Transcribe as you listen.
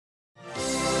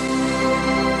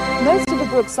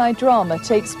Brookside drama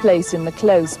takes place in the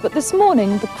Close, but this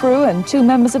morning the crew and two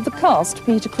members of the cast,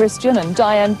 Peter Christian and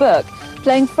Diane Burke,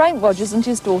 playing Frank Rogers and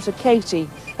his daughter Katie,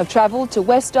 have travelled to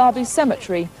West Derby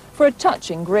Cemetery for a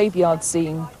touching graveyard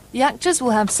scene. The actors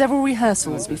will have several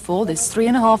rehearsals before this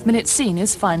 3.5-minute scene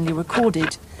is finally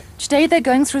recorded. Today they're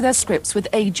going through their scripts with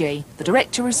AJ, the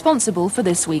director responsible for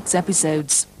this week's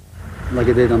episodes. Like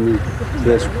I did on the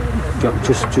first job,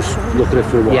 just look at it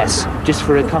for a while. Yes, just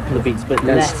for a couple of beats, but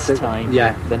less time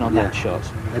than on that shot.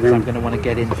 And then I'm going to want to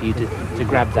get in for you to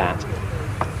grab that.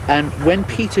 And when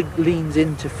Peter leans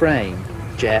into frame,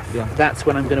 Jeff, that's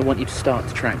when I'm going to want you to start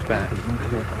to track back.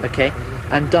 Okay?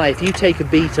 And Di, if you take a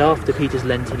beat after Peter's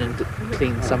leant in and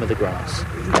cleaned some of the grass,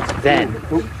 then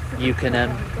you can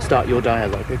start your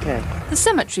dialogue, okay? The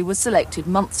cemetery was selected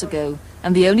months ago,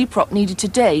 and the only prop needed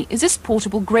today is this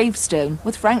portable gravestone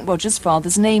with Frank Rogers'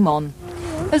 father's name on.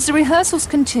 As the rehearsals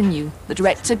continue, the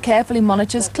director carefully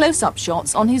monitors close-up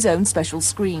shots on his own special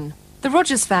screen. The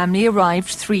Rogers family arrived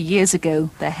 3 years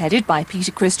ago. They're headed by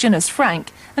Peter Christian as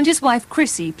Frank and his wife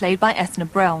Chrissy, played by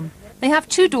Eithne Brown. They have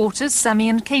 2 daughters, Sammy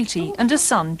and Katie, and a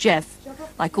son, Jeff.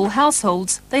 Like all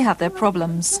households, they have their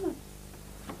problems.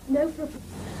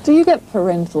 Do you get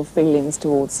parental feelings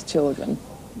towards children?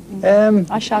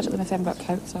 I shout at them if they haven't got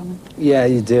coats on. Yeah,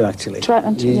 you do actually.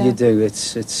 You do.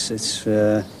 It's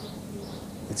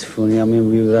funny. I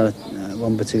mean, we were at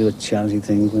one particular charity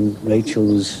thing when Rachael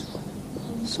was,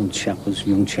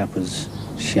 young chap was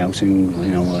shouting,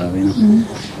 whatever,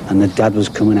 and the dad was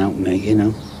coming out me,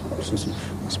 so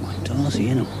that's my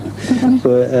daughter,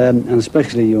 but and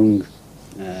especially young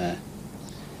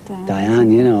Diane,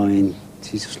 I mean,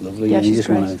 she's just lovely. Yeah, she's just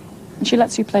great. wanna... And she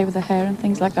lets you play with her hair and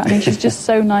things like that. I mean, she's just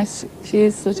so nice. She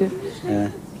is sort of...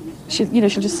 she'll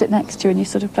just sit next to you and you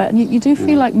sort of play. And you do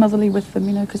feel like motherly with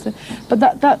them, because... But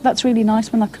that's really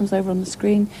nice when that comes over on the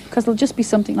screen, because there'll just be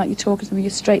something like you're talking to them, you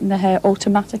straighten their hair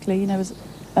automatically, as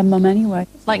a mum anyway.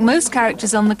 Like most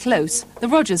characters on The Close, the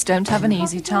Rogers don't have an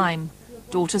easy time.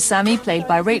 Daughter Sammy, played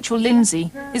by Rachael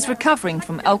Lindsay, is recovering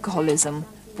from alcoholism,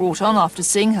 brought on after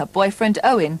seeing her boyfriend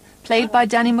Owen, played by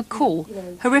McCall,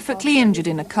 horrifically injured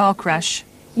in a car crash.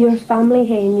 You're a family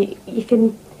here,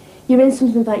 and you're in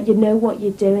something that you know what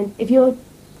you're doing. If you're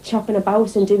chopping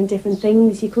about and doing different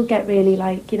things, you could get really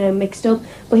mixed up.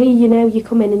 But here, you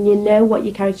come in and you know what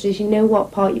your character is, you know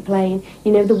what part you're playing,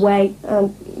 you know the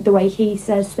way he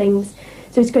says things.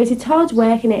 So it's great. It's hard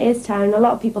work and it is tiring. A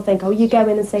lot of people think, you go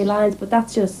in and say lines, but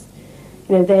that's just,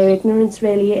 their ignorance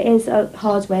really. It is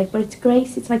hard work, but it's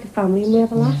great. It's like a family and we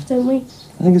have a laugh, don't we?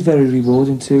 I think it's very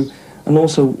rewarding too. And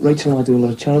also, Rachel and I do a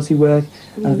lot of charity work,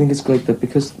 and I think it's great that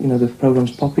because, the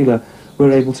programme's popular,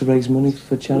 we're able to raise money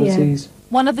for charities. Yeah.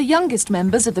 One of the youngest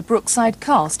members of the Brookside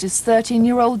cast is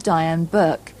 13-year-old Diane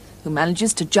Burke, who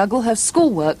manages to juggle her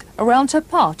schoolwork around her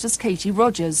part as Katie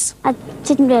Rogers. I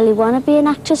didn't really want to be an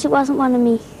actress, it wasn't one of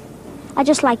me. I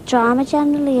just like drama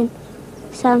generally, and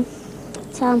so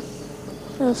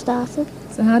I started.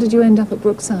 So how did you end up at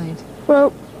Brookside?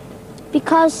 Well,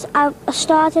 because I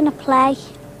started in a play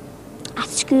at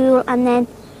school, and then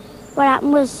what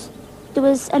happened was there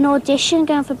was an audition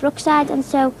going for Brookside, and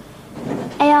so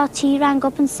ART rang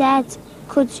up and said,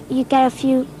 could you get a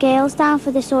few girls down for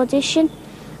this audition?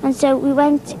 And so we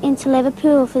went into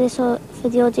Liverpool for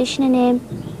the audition, and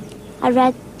I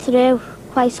read through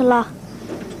quite a lot,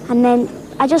 and then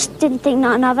I just didn't think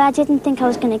nothing of it. I didn't think I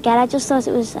was going to get it. I just thought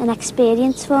it was an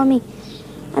experience for me.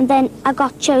 And then I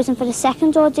got chosen for the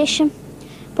second audition,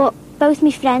 but both my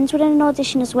friends were in an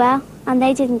audition as well, and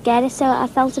they didn't get it, so I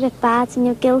felt a bit bad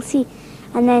and guilty.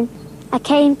 And then I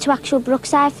came to actual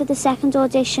Brookside for the second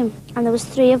audition, and there was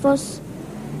 3 of us,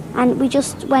 and we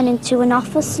just went into an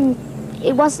office, and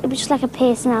it was just like a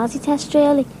personality test,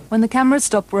 really. When the cameras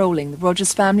stop rolling, the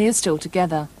Rogers family is still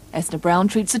together. Eithne Brown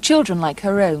treats the children like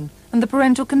her own, and the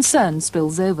parental concern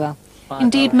spills over.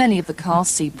 Indeed, many of the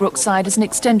cast see Brookside as an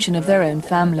extension of their own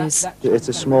families. It's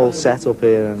a small setup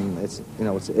here, and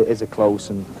it's a close,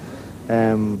 and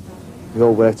we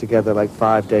all work together like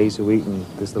 5 days a week, and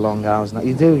there's the long hours. And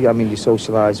you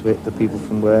socialise with the people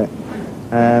from work.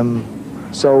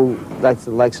 So, like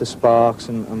the likes of Sparks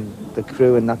and the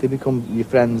crew and that, they become your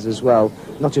friends as well.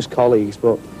 Not just colleagues,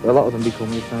 but a lot of them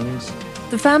become your friends.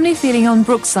 The family feeling on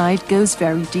Brookside goes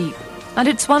very deep, and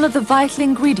it's one of the vital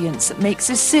ingredients that makes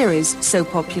this series so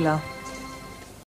popular.